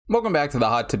Welcome back to the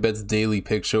Hot Tidbits Daily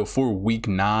Pick Show for Week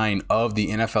 9 of the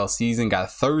NFL season. Got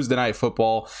Thursday Night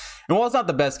Football, and while it's not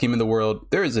the best game in the world,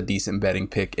 there is a decent betting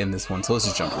pick in this one, so let's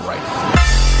just jump right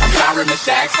into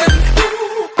it.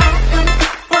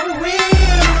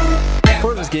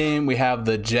 For this game, we have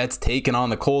the Jets taking on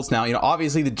the Colts. Now,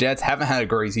 obviously the Jets haven't had a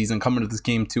great season coming to this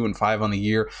game 2-5 on the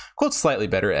year. Colts slightly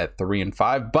better at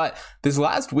 3-5, but this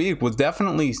last week was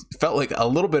definitely felt like a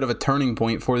little bit of a turning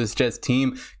point for this Jets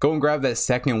team. Go and grab that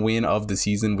second win of the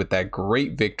season with that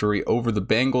great victory over the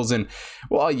Bengals. And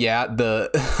well, yeah,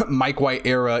 the Mike White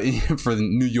era for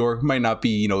New York might not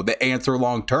be, the answer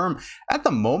long term. At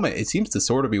the moment, it seems to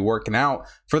sort of be working out.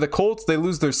 For the Colts, they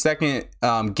lose their second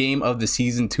game of the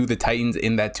season to the Titans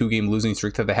in that 2-game losing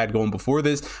streak that they had going before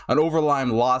this. An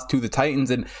overtime loss to the Titans,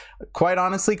 and quite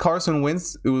honestly, Carson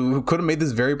Wentz, who could have made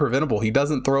this very preventable. He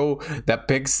doesn't throw that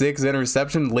pick 6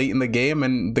 interception late in the game,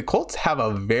 and the Colts have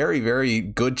a very, very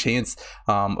good chance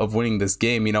of winning this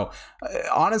game.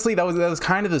 Honestly, that was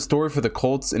kind of the story for the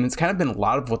Colts, and it's kind of been a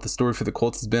lot of what the story for the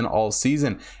Colts has been all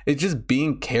season. It's just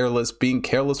being careless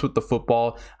with the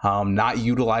football, not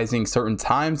utilizing certain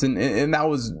times, and that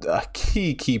was a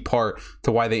key part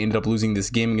to why they ended up losing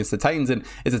this game against the Titans. And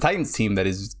it's a Titans team that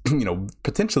is,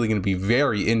 potentially going to be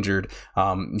very injured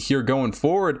here going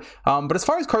forward. But as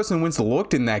far as Carson Wentz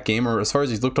looked in that game, or as far as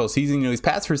he's looked all season, he's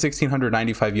passed for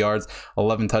 1,695 yards,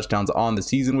 11 touchdowns on the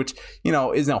season, which,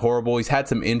 isn't horrible. He's had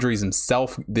some injuries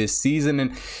himself this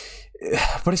season,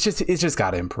 but it's just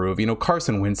got to improve.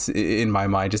 Carson Wentz, in my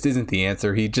mind, just isn't the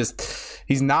answer.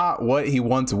 He's not what he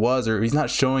once was, or he's not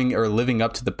showing or living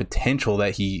up to the potential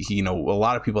that he a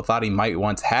lot of people thought he might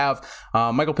once have.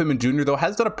 Michael Pittman Jr., though,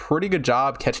 has done a pretty good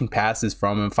job catching passes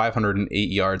from him, 508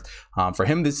 yards for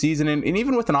him this season. And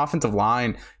even with an offensive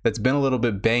line that's been a little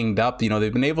bit banged up,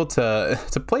 they've been able to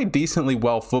play decently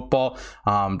well football.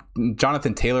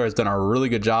 Jonathan Taylor has done a really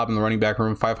good job in the running back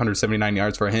room, 579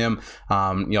 yards for him.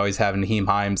 He's having Naheem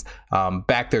Hines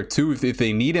back there too if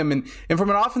they need him. And from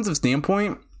an offensive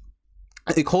standpoint,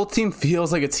 the Colts team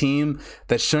feels like a team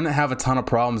that shouldn't have a ton of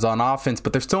problems on offense,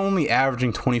 but they're still only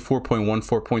averaging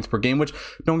 24.14 points per game, which,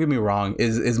 don't get me wrong,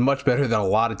 is much better than a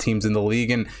lot of teams in the league.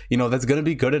 And, that's going to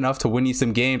be good enough to win you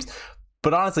some games.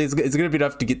 But honestly, it's going to be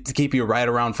enough to keep you right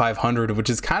around 500, which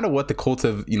is kind of what the Colts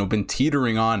have, been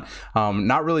teetering on.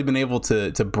 Not really been able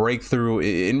to break through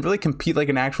and really compete like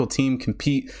an actual team,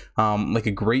 compete like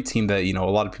a great team that, a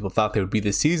lot of people thought they would be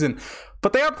this season.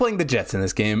 But they are playing the Jets in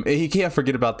this game. You can't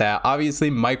forget about that.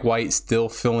 Obviously, Mike White still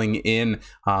filling in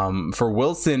for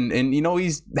Wilson. And,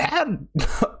 he's had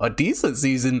a decent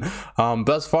season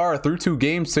thus far through 2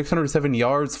 games, 607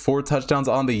 yards, 4 touchdowns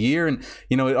on the year. And,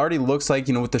 it already looks like,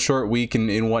 with the short week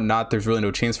and whatnot, there's really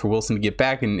no chance for Wilson to get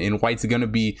back. And White's going to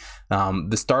be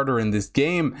the starter in this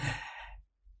game.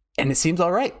 And it seems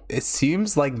all right. It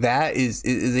seems like that is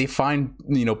a fine,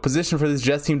 position for this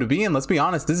Jets team to be in. Let's be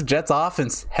honest, this Jets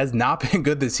offense has not been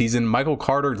good this season. Michael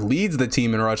Carter leads the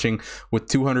team in rushing with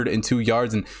 202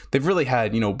 yards, and they've really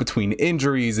had, between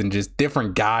injuries and just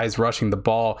different guys rushing the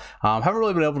ball, haven't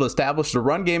really been able to establish the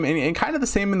run game, and kind of the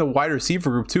same in the wide receiver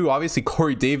group too. Obviously,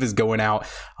 Corey Davis going out,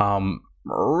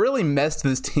 really messed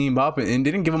this team up and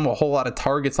didn't give them a whole lot of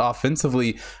targets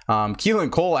offensively.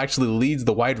 Keelan Cole actually leads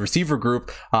the wide receiver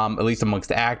group, at least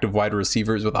amongst active wide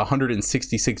receivers, with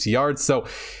 166 yards. So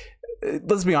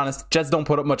let's be honest, Jets don't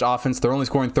put up much offense. They're only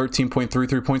scoring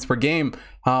 13.33 points per game.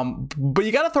 But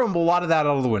you got to throw a lot of that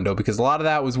out of the window, because a lot of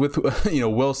that was with,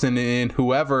 Wilson and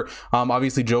whoever.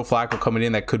 Obviously, Joe Flacco coming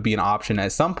in, that could be an option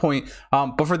at some point.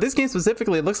 But for this game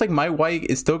specifically, it looks like Mike White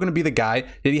is still going to be the guy.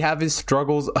 Did he have his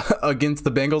struggles against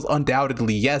the Bengals?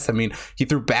 Undoubtedly, yes. I mean, he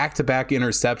threw back-to-back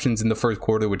interceptions in the first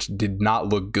quarter, which did not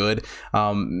look good.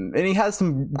 And he has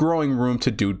some growing room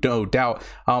to do, no doubt.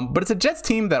 But it's a Jets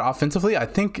team that offensively, I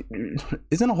think,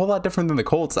 isn't a whole lot different than the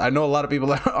Colts. I know a lot of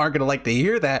people aren't going to like to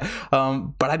hear that,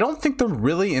 but I don't think they're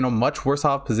really in a much worse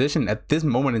off position at this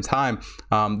moment in time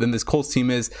than this Colts team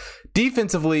is.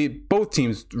 Defensively, both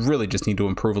teams really just need to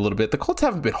improve a little bit. The Colts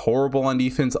haven't been horrible on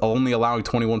defense, only allowing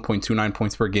 21.29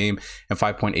 points per game and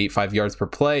 5.85 yards per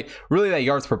play. Really, that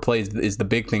yards per play is the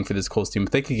big thing for this Colts team.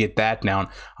 If they could get that down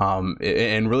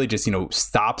and really just,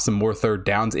 stop some more third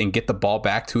downs and get the ball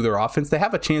back to their offense, they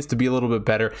have a chance to be a little bit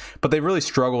better, but they really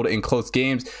struggled in close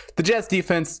games. The Jets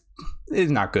defense is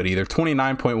not good either.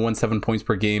 29.17 points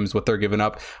per game is what they're giving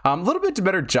up. A little bit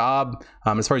better job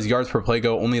as far as yards per play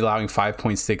go, only allowing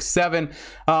 5.67.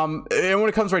 And when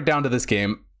it comes right down to this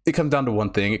game, it comes down to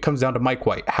one thing. It comes down to Mike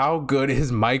White. How good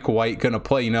is Mike White going to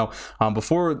play?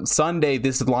 Before Sunday,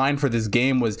 this line for this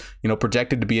game was,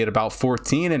 projected to be at about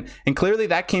 14. And clearly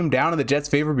that came down in the Jets'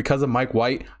 favor because of Mike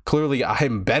White. Clearly,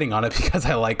 I'm betting on it because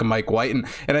I like Mike White. And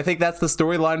I think that's the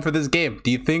storyline for this game.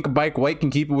 Do you think Mike White can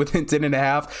keep it within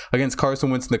 10.5 against Carson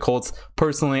Wentz and the Colts?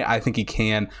 Personally, I think he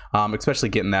can, especially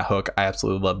getting that hook. I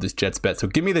absolutely love this Jets bet. So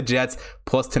give me the Jets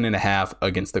plus 10.5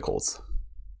 against the Colts.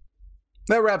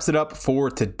 That wraps it up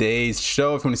for today's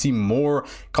show. If you want to see more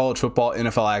college football,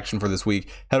 NFL action for this week,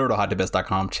 head over to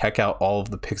hottipbets.com. Check out all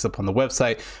of the picks up on the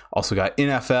website. Also got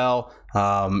NFL,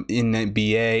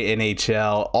 NBA,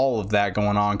 NHL, all of that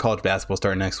going on. College basketball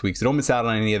starting next week, so don't miss out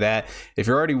on any of that. If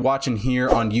you're already watching here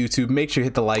on YouTube, make sure you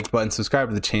hit the like button, subscribe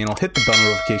to the channel, hit the bell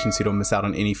notification so you don't miss out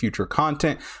on any future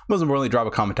content. Most importantly, drop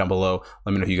a comment down below.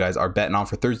 Let me know who you guys are betting on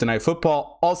for Thursday Night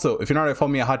Football. Also, if you're not already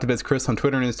following me at HotTipBetsChris on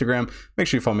Twitter and Instagram, make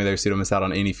sure you follow me there so you don't miss out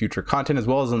on any future content, as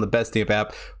well as on the Best Damn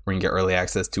app where you can get early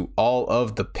access to all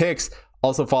of the picks.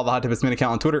 Also, follow the Hot Tip Bets Min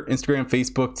account on Twitter, Instagram,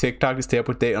 Facebook, TikTok to stay up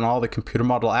to date on all the computer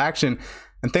model action.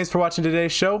 And thanks for watching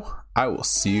today's show. I will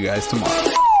see you guys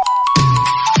tomorrow.